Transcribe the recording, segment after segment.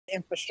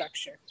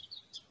infrastructure.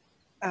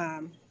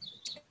 And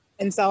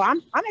so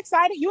I'm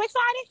excited. You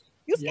excited?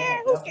 You scared?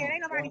 Yeah, Who's scared?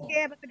 Ain't nobody definitely.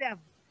 scared but the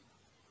devil.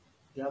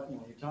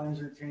 Definitely. Times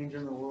are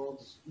changing, the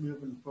world's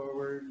moving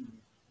forward, and,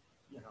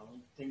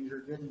 things are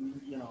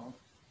getting,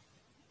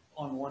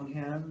 on one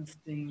hand,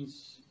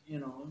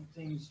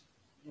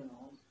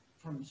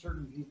 from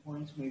certain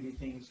viewpoints, maybe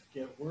things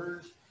get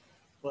worse,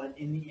 but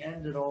in the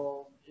end, it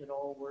all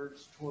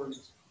works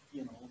towards,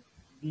 you know,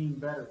 being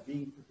better,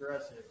 being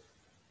progressive,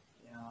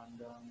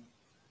 and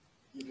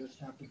you just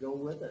have to go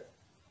with it.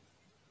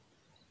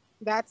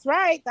 That's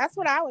right. That's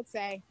what I would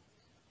say.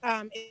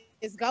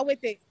 Is go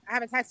with it. I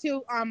have a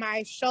tattoo on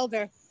my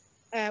shoulder.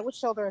 Which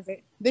shoulder is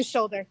it? This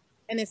shoulder,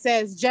 and it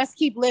says "Just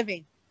keep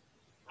living."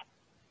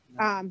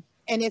 And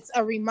it's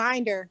a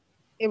reminder.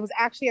 It was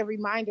actually a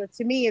reminder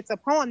to me. It's a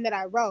poem that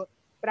I wrote,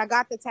 but I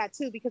got the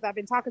tattoo because I've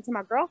been talking to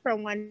my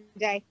girlfriend one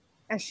day,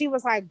 and she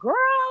was like, "Girl,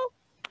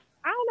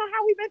 I don't know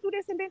how we've been through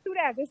this and been through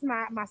that." This is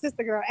my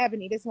sister girl,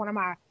 Ebony. This is one of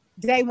my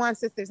day one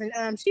sisters,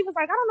 and she was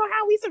like, "I don't know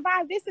how we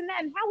survived this and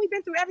that, and how we've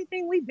been through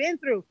everything we've been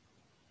through."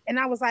 And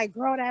I was like,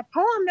 "Girl, that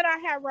poem that I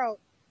had wrote,"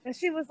 and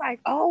she was like,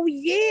 "Oh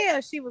yeah,"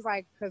 she was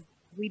like, "Because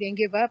we didn't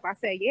give up." I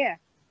said, "Yeah,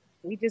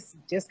 we just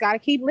got to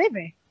keep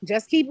living.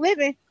 Just keep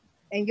living,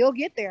 and you'll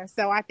get there."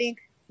 So I think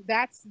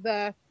that's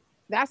the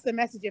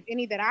message, if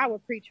any, that I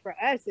would preach for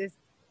us is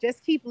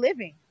just keep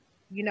living.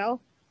 You know,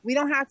 we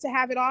don't have to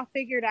have it all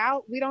figured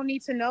out. We don't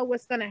need to know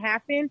what's going to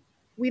happen.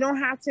 We don't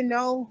have to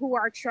know who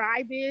our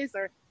tribe is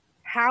or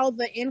how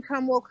the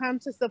income will come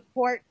to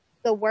support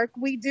the work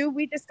we do.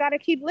 We just got to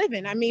keep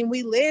living. I mean,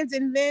 we lived,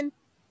 and then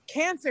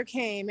cancer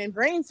came and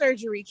brain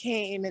surgery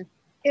came and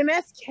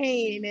MS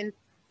came and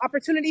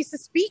opportunities to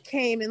speak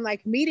came and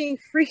like meeting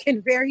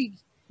freaking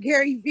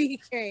Gary V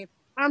came.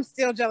 I'm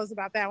still jealous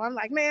about that one. I'm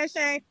like, man,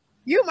 Shane,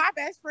 you my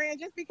best friend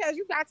just because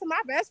you got to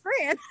my best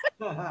friend.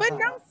 But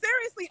no,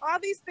 seriously, all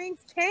these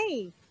things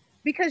came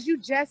because you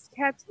just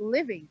kept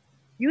living.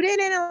 You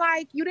didn't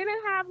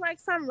have like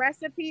some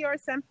recipe or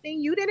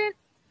something. You didn't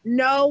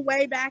know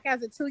way back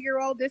as a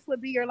 2-year-old this would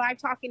be your life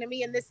talking to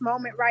me in this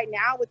moment right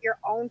now with your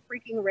own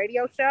freaking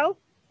radio show.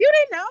 You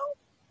didn't know.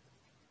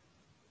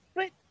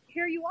 But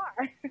here you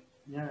are.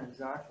 Yeah,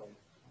 exactly.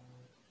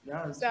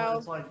 Yeah, it's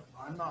So like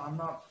I'm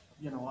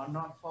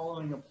not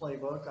following a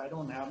playbook. I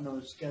don't have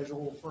no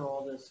schedule for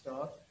all this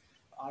stuff.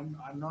 I'm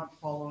not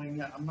following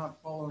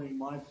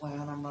my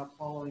plan. I'm not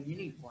following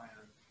any plan.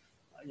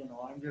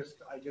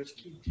 I just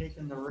keep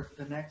taking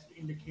the next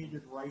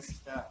indicated right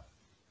step,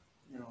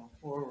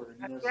 forward.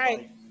 And that's it's right.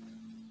 like,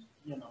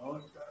 you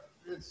know,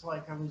 it's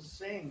like I was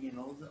saying,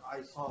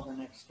 I saw the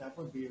next step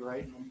would be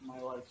writing my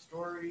life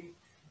story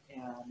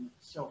and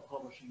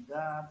self-publishing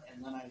that.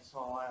 And then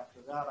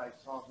after that, I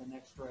saw the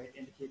next right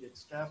indicated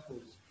step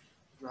was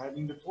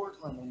driving to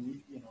Portland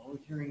and,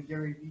 hearing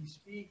Gary Vee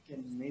speak,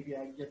 and maybe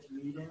I'd get to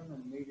meet him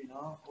and maybe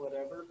not,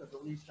 whatever, but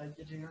at least I'd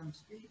get to hear him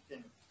speak.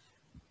 And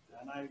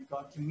I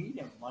got to meet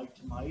him, Mike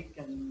to Mike,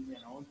 and,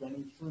 then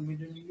he flew me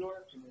to New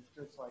York, and it's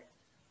just like,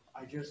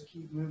 I just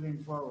keep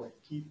moving forward,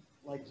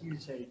 like you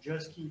say,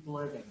 just keep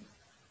living.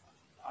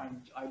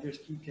 I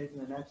just keep taking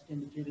the next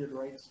indicated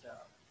right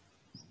step.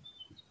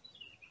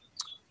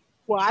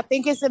 Well, I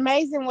think it's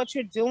amazing what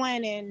you're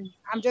doing. And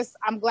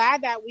I'm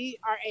glad that we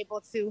are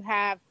able to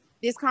have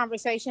this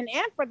conversation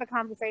and for the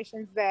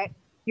conversations that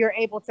you're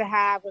able to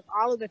have with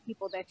all of the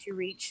people that you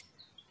reach.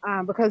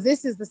 Because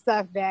this is the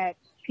stuff that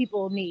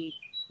people need,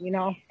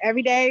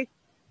 every day,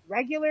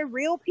 regular,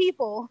 real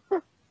people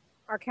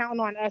are counting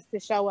on us to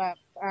show up.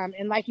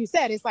 And like you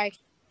said, it's like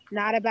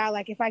not about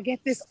like if I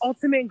get this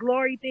ultimate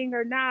glory thing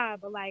or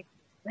not, but like,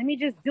 let me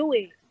just do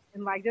it.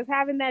 And like just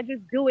having that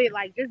just do it,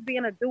 like just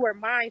being a doer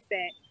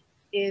mindset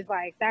is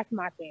like that's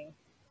my thing.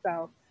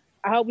 So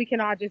I hope we can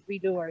all just be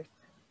doers.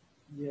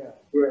 Yeah.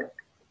 There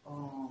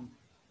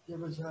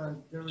was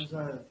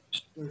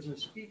a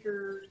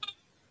speaker,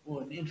 well,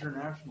 an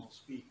international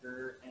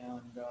speaker,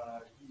 and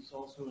he's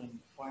also in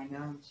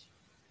finance.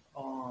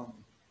 A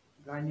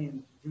guy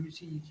named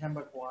Vusi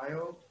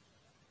Tembakwayo,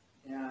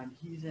 and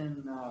he's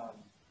in.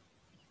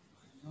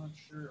 I'm not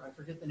sure. I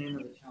forget the name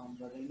of the town,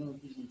 but I know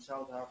he's in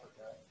South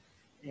Africa.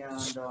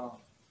 And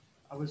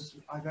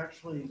I've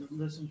actually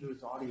listened to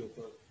his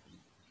audiobook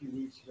a few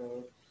weeks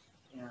ago,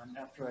 and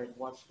after I'd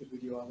watched the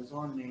video, I was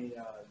on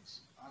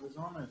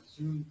a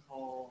Zoom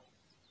call,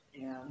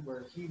 and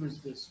where he was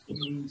this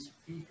main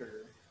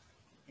speaker.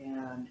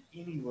 And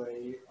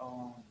anyway,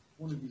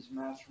 one of these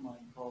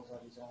mastermind calls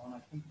I was on, I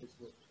think was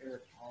with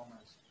Eric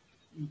Thomas,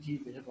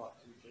 E.T. the Hip Hop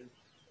teacher.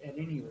 At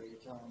any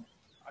rate,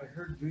 I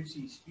heard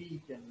Vusi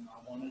speak, and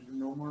I wanted to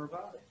know more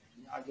about it.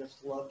 I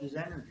just loved his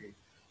energy.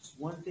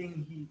 One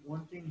thing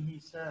he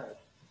said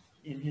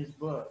in his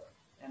book,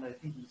 and I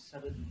think he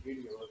said it in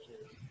video of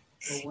his,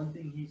 but one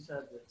thing he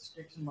said that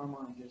sticks in my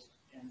mind just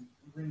and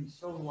rings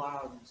so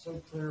loud and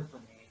so clear for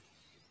me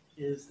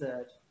is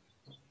that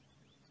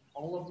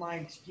all of my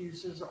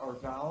excuses are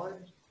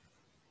valid,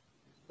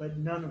 but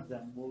none of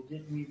them will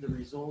get me the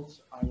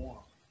results I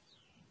want.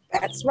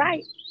 That's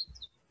right.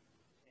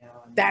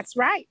 And That's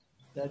right.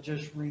 that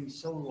just rings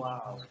so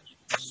loud.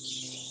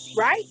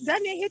 right?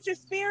 Doesn't it hit your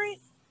spirit?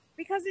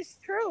 Because it's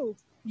true.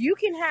 You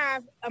can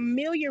have a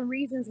million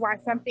reasons why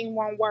something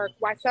won't work,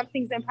 why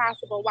something's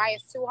impossible, why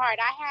it's too hard.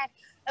 I had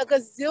a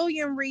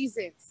gazillion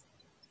reasons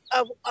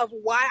of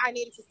why I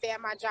needed to stay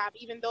at my job,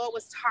 even though it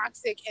was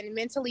toxic and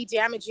mentally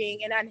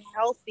damaging and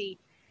unhealthy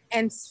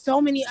and so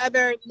many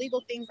other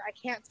legal things I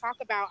can't talk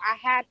about. I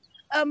had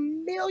a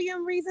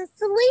million reasons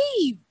to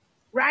leave,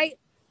 right?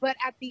 But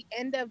at the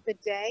end of the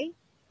day,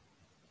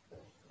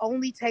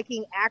 only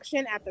taking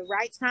action at the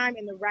right time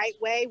in the right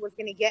way was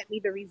going to get me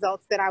the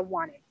results that I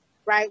wanted,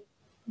 right?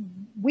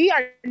 We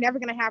are never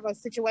going to have a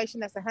situation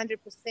that's 100%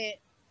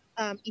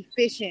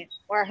 efficient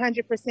or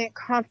 100%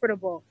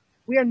 comfortable.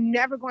 We are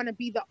never going to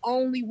be the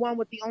only one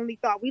with the only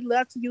thought. We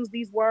love to use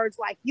these words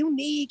like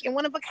unique and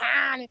one of a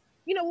kind.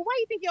 You know, well, why do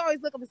you think you always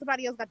look up if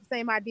somebody else got the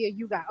same idea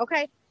you got?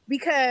 Okay,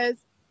 because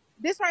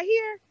this right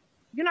here,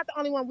 you're not the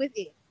only one with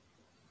it,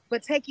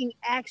 but taking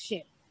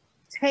action,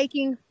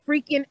 taking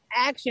freaking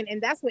action.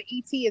 And that's what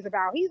ET is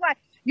about. He's like,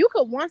 you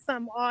could want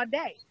something all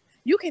day.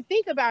 You can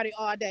think about it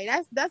all day.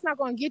 That's not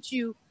going to get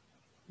you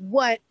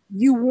what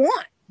you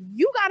want.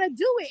 You got to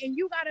do it, and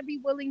you got to be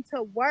willing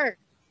to work.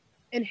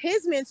 And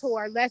his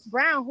mentor, Les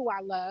Brown, who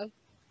I love,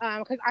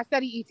 because I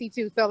study ET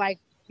too. So like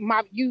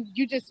you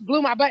just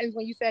blew my buttons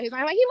when you said his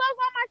name. Like, he loves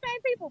all my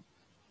same people.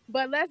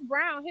 But Les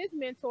Brown, his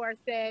mentor,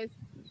 says,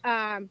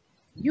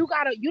 you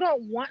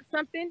don't want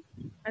something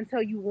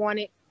until you want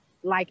it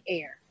like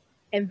air.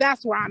 And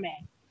that's where I'm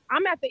at.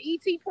 I'm at the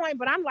ET point,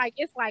 but I'm like,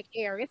 it's like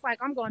air. It's like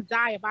I'm going to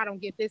die if I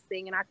don't get this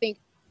thing. And I think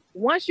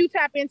once you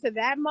tap into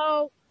that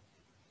mode,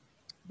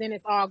 then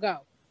it's all go.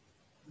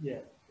 Yeah,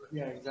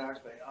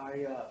 exactly.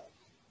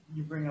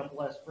 You bring up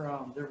Les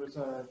Brown. There was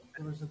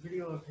a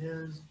video of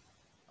his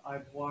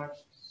I've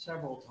watched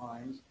several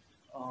times.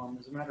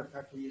 As a matter of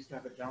fact, I used to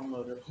have it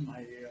downloaded on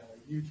my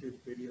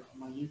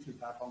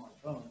YouTube app on my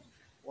phone.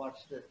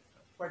 Watched it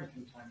quite a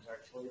few times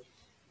actually.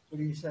 But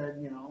he said,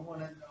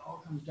 when it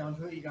all comes down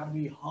to it, you got to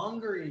be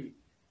hungry,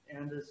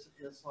 and it's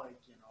like,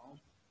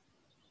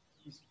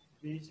 it's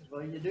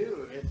basically you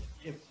do.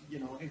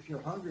 If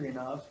you're hungry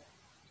enough,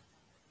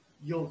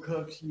 you'll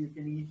cook so you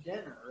can eat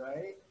dinner,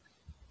 right?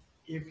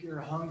 If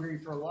you're hungry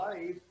for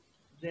life,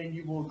 then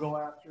you will go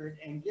after it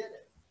and get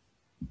it.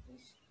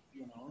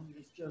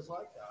 It's just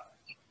like that.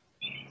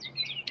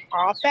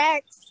 All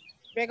facts.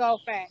 Big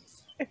old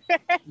facts.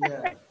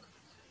 Yeah.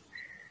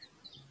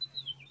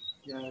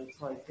 Yeah,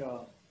 it's like,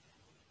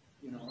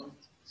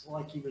 it's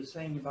like he was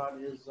saying about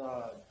his,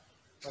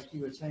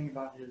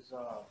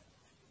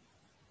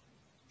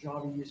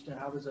 job he used to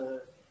have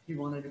he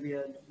wanted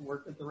to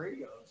work at the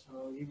radio.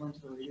 So he went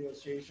to the radio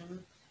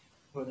station,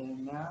 put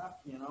in that,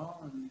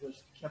 and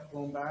just kept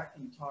going back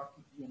and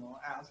talking,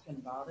 asking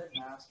about it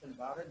and asking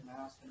about it and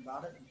asking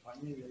about it. And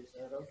finally they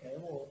said, okay,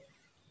 well,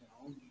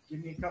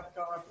 give me a cup of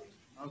coffee.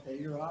 Okay,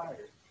 you're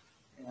hired.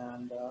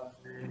 And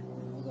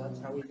that's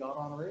how he got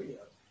on the radio.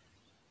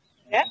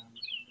 Yep.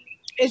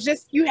 It's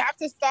just, you have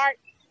to start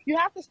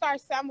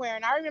somewhere.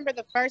 And I remember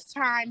the first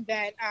time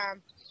that,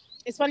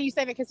 it's funny you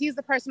say that, because he's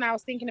the person I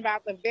was thinking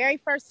about the very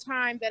first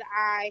time that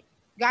I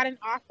got an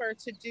offer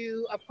to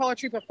do a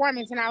poetry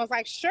performance. And I was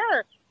like,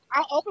 sure,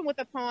 I'll open with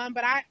a poem,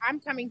 but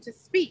I'm coming to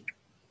speak.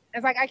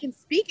 It's like, I can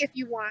speak if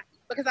you want,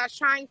 because I was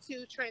trying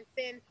to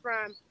transcend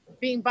from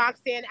being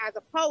boxed in as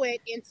a poet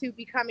into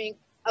becoming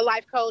a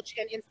life coach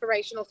and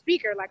inspirational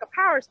speaker, like a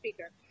power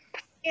speaker.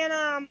 And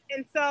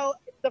so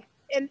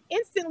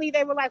instantly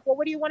they were like, well,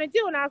 what do you want to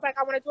do? And I was like,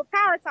 I want to do a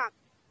power talk.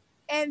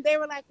 And they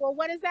were like, well,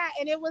 what is that?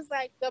 And it was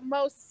like the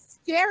most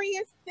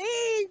scariest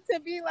thing to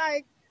be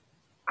like,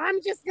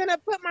 I'm just going to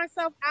put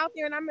myself out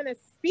there and I'm going to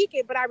speak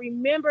it. But I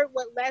remembered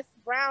what Les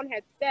Brown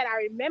had said.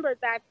 I remembered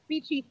that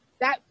speech,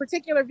 that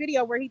particular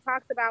video where he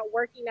talks about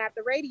working at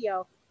the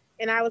radio.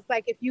 And I was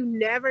like, if you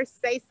never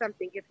say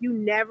something, if you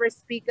never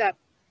speak up,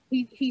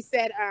 he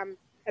said,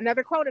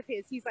 another quote of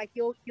his, he's like,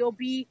 you'll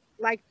be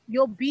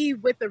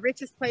with the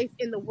richest place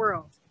in the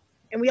world.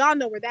 And we all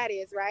know where that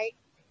is, right?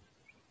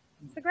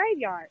 It's the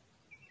graveyard.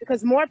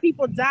 Because more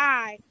people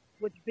die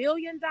with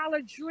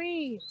billion-dollar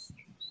dreams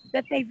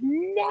that they've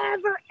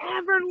never,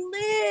 ever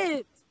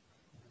lived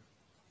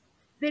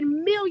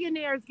than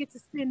millionaires get to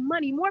spend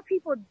money. More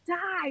people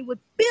die with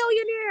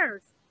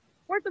billionaires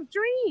worth of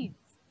dreams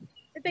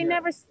that they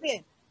never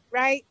spent,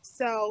 right?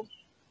 So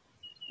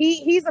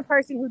he's a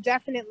person who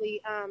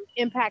definitely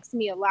impacts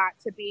me a lot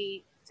to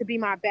be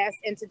my best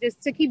and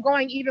to keep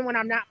going even when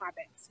I'm not my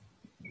best.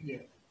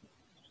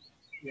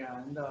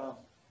 Yeah, and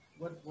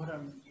what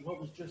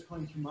was just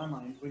going through my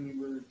mind when you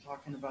were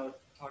talking about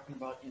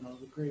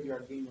the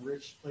graveyard being the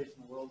richest place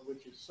in the world,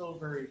 which is so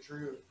very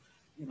true,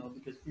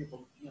 because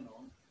people,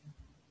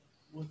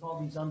 with all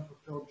these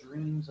unfulfilled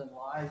dreams and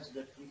lives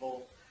that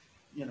people,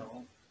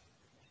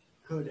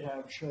 could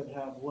have, should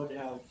have, would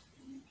have,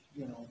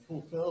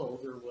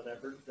 fulfilled or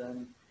whatever,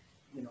 then,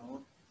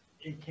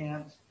 it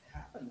can't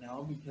happen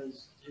now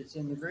because it's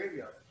in the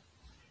graveyard.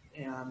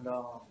 And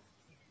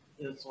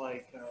it's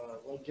like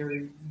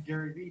Gary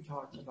Vee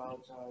talks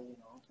about,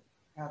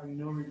 having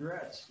no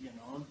regrets,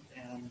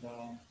 and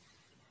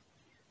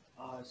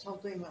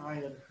something I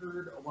had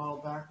heard a while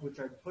back, which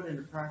I put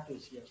into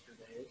practice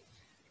yesterday.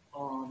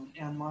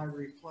 And my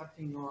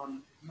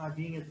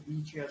being at the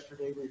beach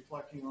yesterday,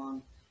 reflecting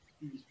on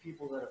these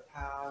people that have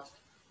passed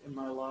in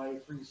my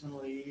life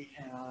recently,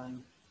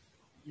 and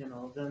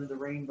then the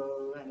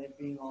rainbow and it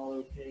being all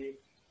okay,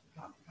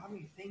 got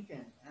me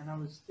thinking. And I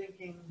was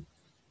thinking,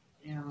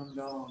 and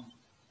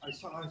I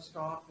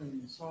stopped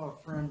and saw a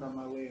friend on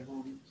my way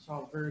home,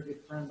 saw a very good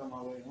friend on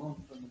my way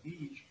home from the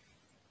beach,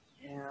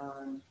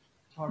 and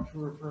talked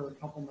to her for a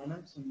couple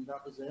minutes, and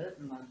that was it.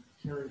 And I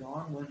carried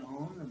on, went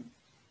home, and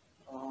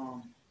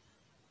um,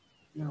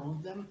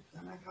 then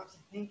I got to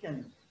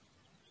thinking.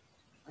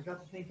 I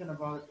got to thinking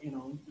about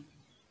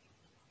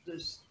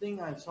this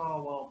thing I saw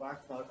a while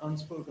back about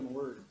unspoken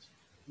words.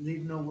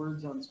 Leave no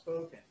words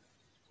unspoken.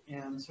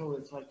 And so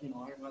it's like,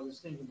 I was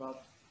thinking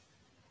about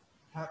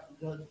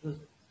the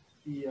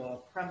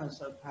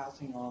premise of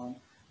passing on,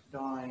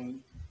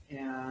 dying,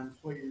 and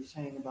what you're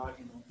saying about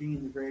being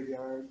in the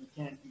graveyard. You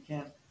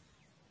can't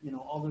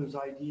all those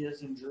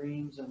ideas and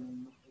dreams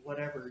and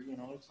whatever.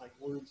 It's like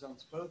words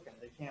unspoken.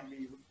 They can't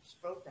be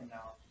spoken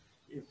now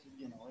if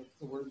if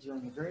the words are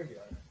in the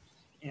graveyard.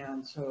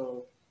 And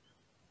so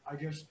I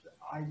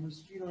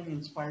was feeling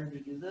inspired to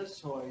do this,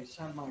 so I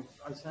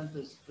sent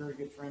this very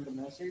good friend a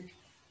message,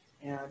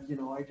 and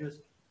I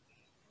just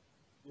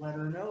let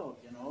her know,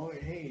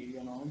 hey,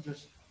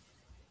 just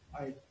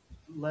I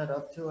led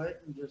up to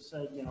it and just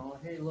said,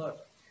 hey,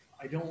 look,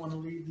 I don't want to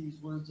leave these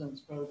words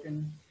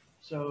unspoken.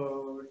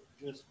 So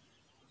just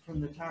from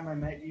the time I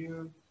met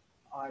you,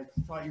 I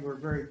thought you were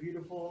very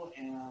beautiful,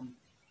 and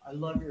I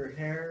love your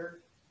hair,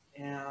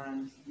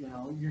 and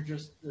you're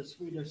just the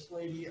sweetest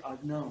lady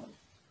I've known.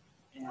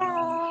 And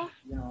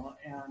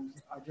and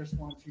I just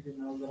want you to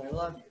know that I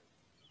love you.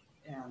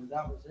 And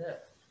that was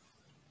it.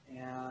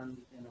 And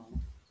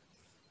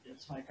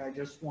it's like I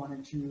just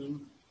wanted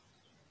to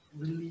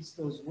release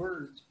those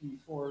words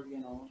before,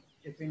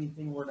 if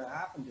anything were to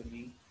happen to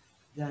me,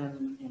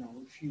 then,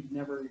 she'd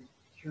never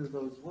hear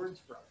those words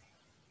from me.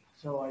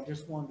 So I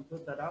just wanted to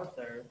put that out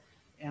there,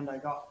 and I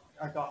got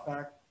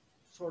back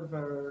sort of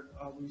a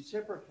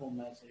reciprocal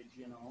message,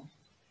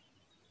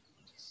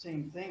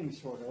 same thing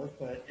sort of,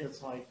 but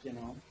it's like,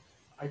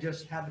 I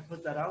just had to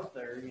put that out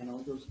there,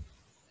 those,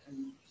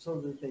 and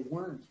so that they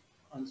weren't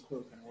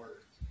unspoken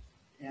words.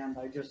 And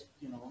I just,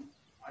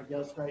 I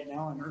guess right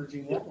now I'm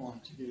urging everyone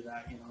to do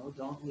that,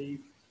 don't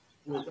leave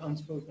with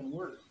unspoken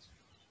words.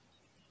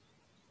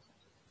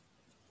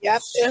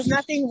 Yep, there's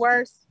nothing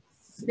worse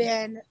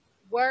than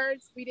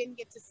words we didn't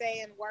get to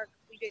say and work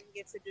we didn't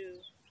get to do.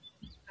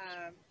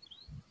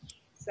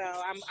 So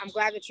I'm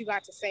glad that you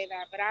got to say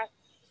that. But I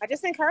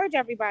just encourage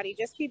everybody,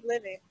 just keep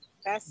living.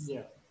 That's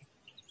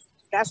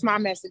my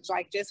message.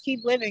 Like, just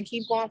keep living,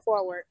 keep going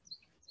forward.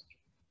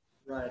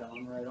 Right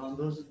on, right on.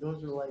 Those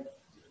are like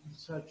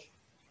such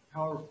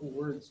powerful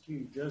words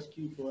too. Just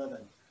keep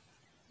living,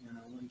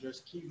 and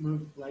just keep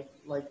moving. Like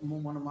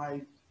one of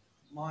my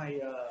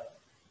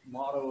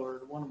motto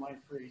or one of my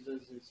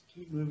phrases is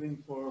keep moving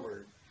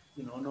forward.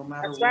 No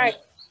matter That's what, right.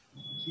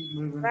 keep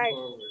moving Right.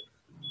 forward.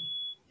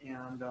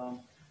 And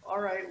all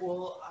right,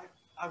 well,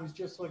 I was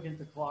just looking at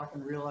the clock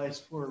and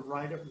realized we're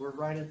right at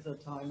the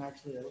time.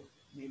 Actually,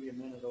 maybe a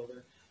minute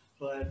over,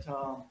 but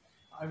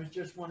I was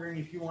just wondering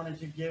if you wanted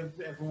to give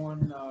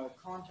everyone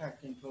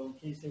contact info in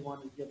case they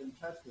wanted to get in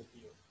touch with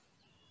you.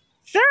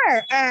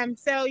 Sure.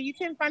 So you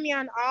can find me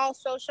on all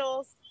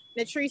socials,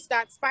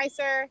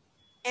 Natriece.Spicer,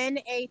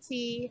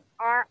 NatrieceSpicer.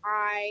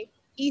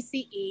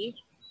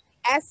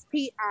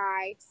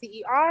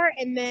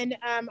 And then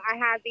I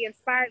have the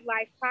Inspired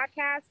Life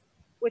podcast,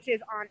 which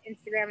is on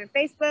Instagram and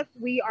Facebook.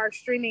 We are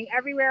streaming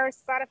everywhere: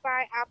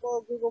 Spotify,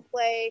 Apple, Google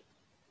Play,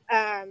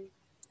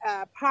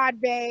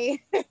 Podbay,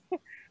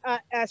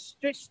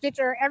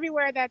 Stitcher,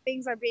 everywhere that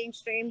things are being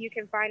streamed, you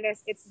can find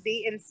us. It's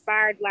the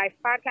Inspired Life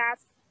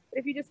podcast. But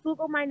if you just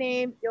Google my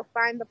name, you'll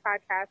find the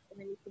podcast, and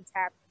then you can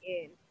tap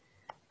in.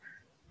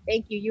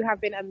 Thank you. You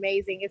have been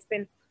amazing. It's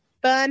been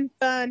fun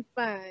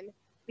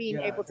being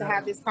able to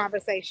have this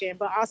conversation,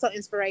 but also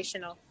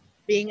inspirational,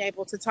 being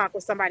able to talk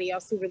with somebody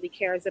else who really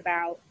cares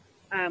about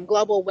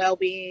global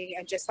well-being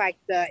and just like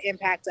the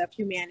impact of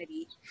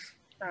humanity.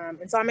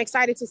 And so I'm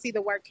excited to see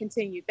the work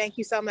continue. Thank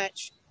you so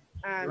much.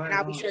 And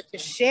I'll be sure to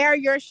share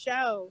your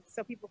show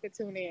so people can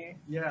tune in.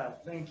 Yeah,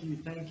 thank you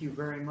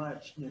very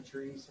much,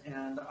 Natriece.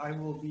 And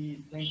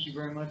thank you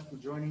very much for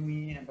joining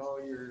me and all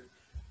your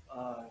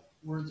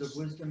words of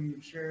wisdom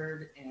you've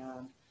shared.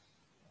 And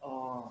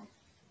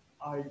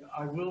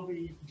I will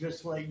be,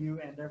 just to let you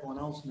and everyone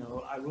else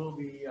know, I will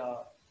be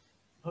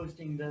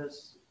posting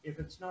this. If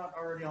it's not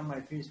already on my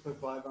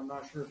Facebook Live, I'm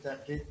not sure if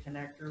that did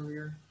connect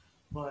earlier,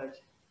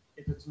 but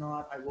if it's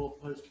not, I will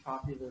post a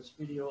copy of this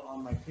video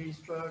on my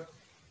Facebook,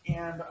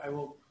 and I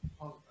will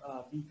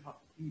be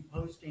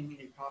posting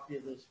a copy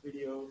of this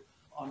video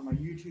on my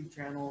YouTube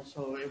channel,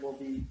 so it will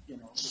be,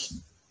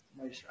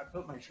 I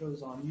put my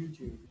shows on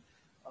YouTube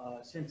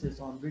since it's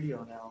on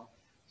video now,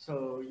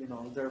 so,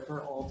 they're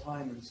for all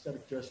time instead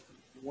of just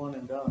one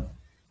and done.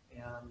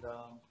 And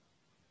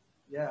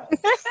yeah,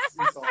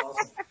 it's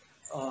awesome.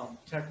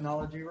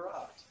 Technology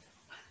rocks.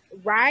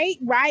 Right,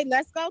 right.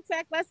 Let's go,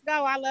 tech. Let's go.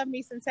 I love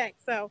me some tech.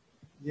 So,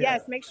 Yeah.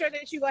 yes, make sure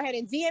that you go ahead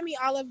and DM me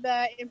all of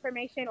the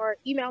information or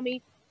email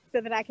me so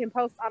that I can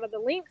post all of the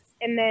links.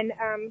 And then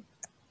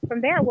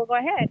from there, we'll go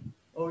ahead.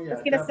 Oh yeah,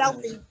 Let's get a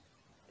definitely.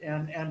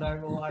 selfie. And I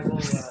will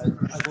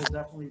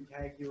definitely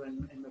tag you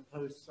in the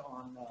posts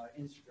on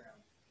Instagram.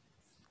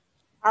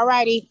 All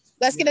righty.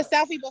 Let's get a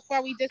Yeah. selfie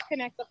before we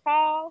disconnect the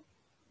call.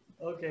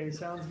 Okay,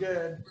 sounds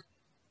good.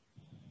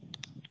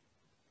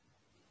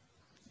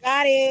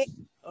 Got it.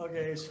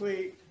 Okay,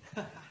 sweet.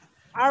 All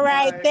All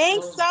right. right.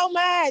 Thanks Well, so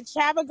much.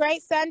 Have a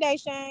great Sunday,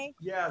 Shane.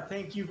 yeah,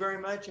 thank you very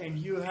much. And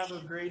you have a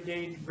great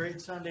day,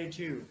 great Sunday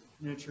too,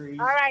 All Natriece.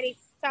 righty.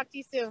 Talk to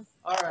you soon.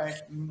 All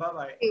right. Bye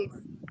bye. Peace.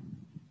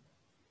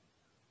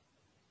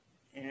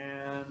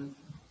 And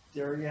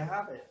there you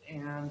have it.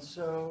 And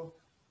so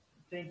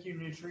thank you,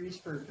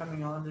 Natriece, for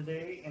coming on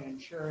today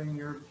and sharing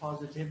your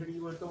positivity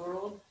with the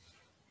world.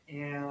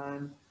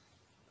 And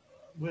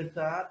with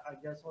that, I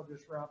guess I'll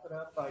just wrap it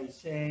up by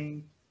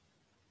saying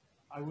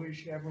I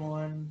wish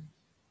everyone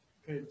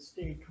could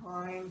stay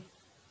kind,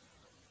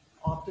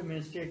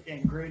 optimistic,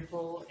 and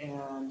grateful,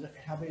 and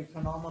have a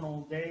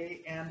phenomenal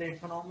day and a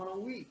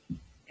phenomenal week.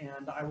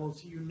 And I will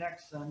see you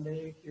next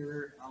Sunday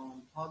here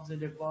on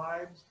Positive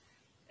Vibes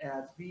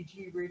at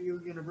BT Radio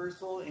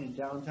Universal in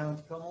downtown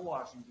Tacoma,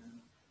 Washington.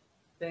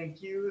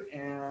 Thank you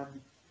and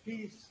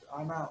peace.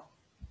 I'm out.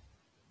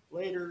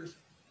 Laters.